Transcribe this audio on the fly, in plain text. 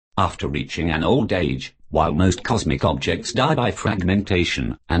after reaching an old age. While most cosmic objects die by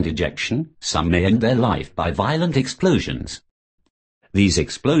fragmentation and ejection, some may end their life by violent explosions. These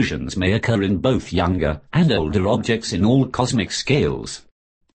explosions may occur in both younger and older objects in all cosmic scales.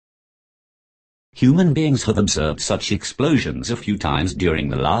 Human beings have observed such explosions a few times during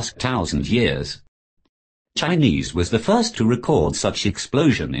the last 1,000 years. Chinese was the first to record such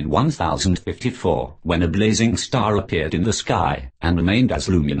explosion in 1054, when a blazing star appeared in the sky and remained as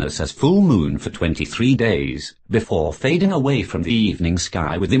luminous as full moon for 23 days, before fading away from the evening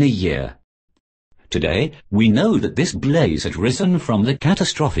sky within a year. Today, we know that this blaze had risen from the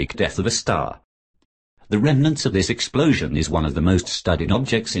catastrophic death of a star. The remnants of this explosion is one of the most studied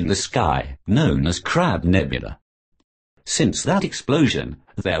objects in the sky, known as Crab Nebula. Since that explosion,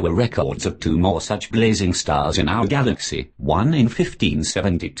 there were records of 2 more such blazing stars in our galaxy, one in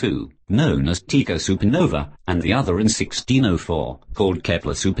 1572, known as Tycho supernova, and the other in 1604, called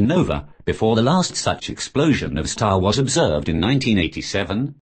Kepler supernova, before the last such explosion of star was observed in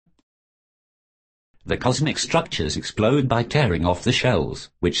 1987. The cosmic structures explode by tearing off the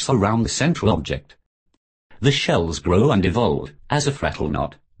shells, which surround the central object. The shells grow and evolve as a frettle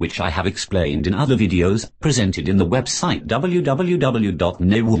knot, which I have explained in other videos presented in the website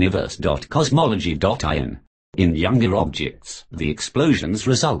www.neuniverse.cosmology.in. In younger objects, the explosions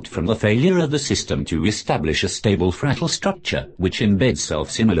result from the failure of the system to establish a stable frettle structure, which embeds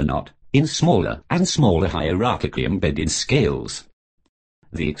self-similar knot in smaller and smaller hierarchically embedded scales.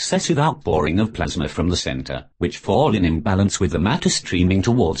 The excessive outpouring of plasma from the center, which fall in imbalance with the matter streaming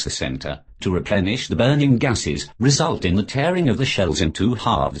towards the center to replenish the burning gases, result in the tearing of the shells in 2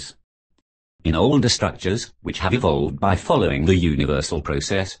 halves. In older structures, which have evolved by following the universal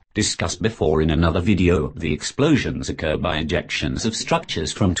process, discussed before in another video, the explosions occur by ejections of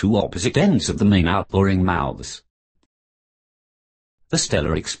structures from 2 opposite ends of the main outpouring mouths. The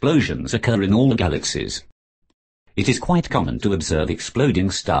stellar explosions occur in all galaxies. It is quite common to observe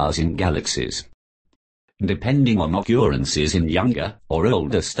exploding stars in galaxies. Depending on occurrences in younger or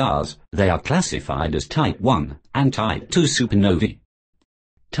older stars, they are classified as Type 1 and Type 2 supernovae.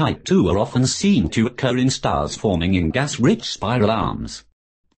 Type 2 are often seen to occur in stars forming in gas-rich spiral arms.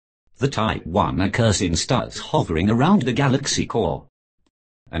 The Type 1 occurs in stars hovering around the galaxy core.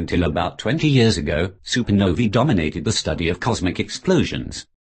 Until about 20 years ago, supernovae dominated the study of cosmic explosions.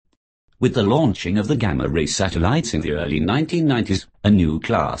 With the launching of the gamma-ray satellites in the early 1990s, a new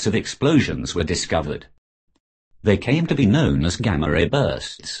class of explosions were discovered. They came to be known as gamma-ray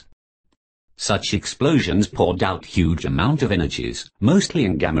bursts. Such explosions poured out huge amount of energies, mostly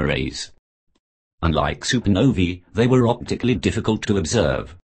in gamma rays. Unlike supernovae, they were optically difficult to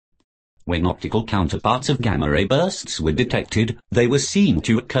observe. When optical counterparts of gamma-ray bursts were detected, they were seen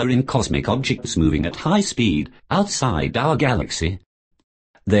to occur in cosmic objects moving at high speed outside our galaxy.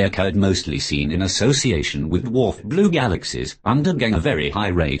 They occurred mostly seen in association with dwarf blue galaxies undergoing a very high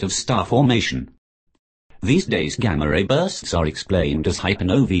rate of star formation. These days gamma-ray bursts are explained as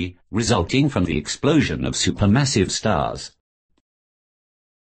hypernovae, resulting from the explosion of supermassive stars.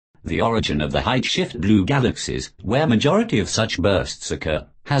 The origin of the redshift blue galaxies, where majority of such bursts occur,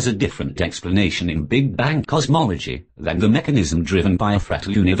 has a different explanation in Big Bang cosmology than the mechanism driven by a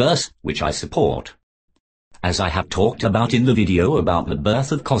frettal universe, which I support. As I have talked about in the video about the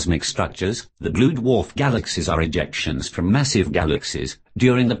birth of cosmic structures, the blue dwarf galaxies are ejections from massive galaxies,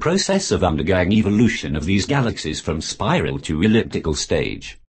 during the process of undergoing evolution of these galaxies from spiral to elliptical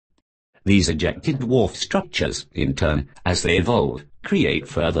stage. These ejected dwarf structures, in turn, as they evolve, create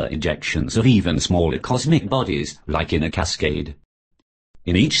further ejections of even smaller cosmic bodies, like in a cascade.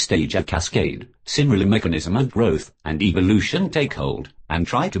 In each stage of cascade, similar mechanism of growth and evolution take hold, and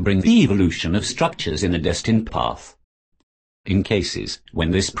try to bring the evolution of structures in a destined path. In cases when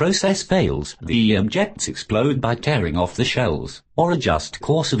this process fails, the objects explode by tearing off the shells, or adjust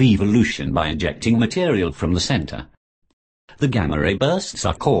course of evolution by ejecting material from the center. The gamma-ray bursts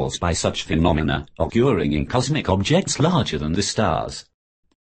are caused by such phenomena, occurring in cosmic objects larger than the stars.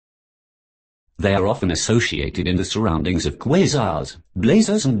 They are often associated in the surroundings of quasars,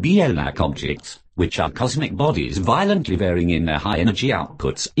 blazars and BLAC objects, which are cosmic bodies violently varying in their high energy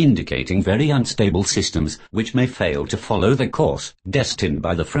outputs, indicating very unstable systems which may fail to follow the course destined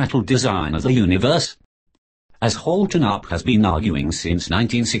by the frettal design of the universe. As Halton-Up has been arguing since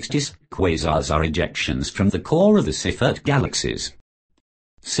 1960s, quasars are ejections from the core of the Seyfert galaxies.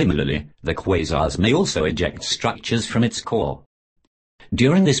 Similarly, the quasars may also eject structures from its core.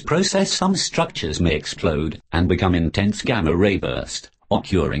 During this process some structures may explode and become intense gamma-ray burst,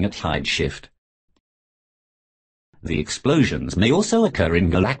 occurring at redshift. The explosions may also occur in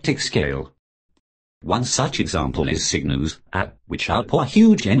galactic scale. One such example is signals, which outpour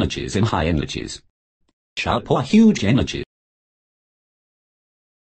huge energies in high energies. Outpour huge energies.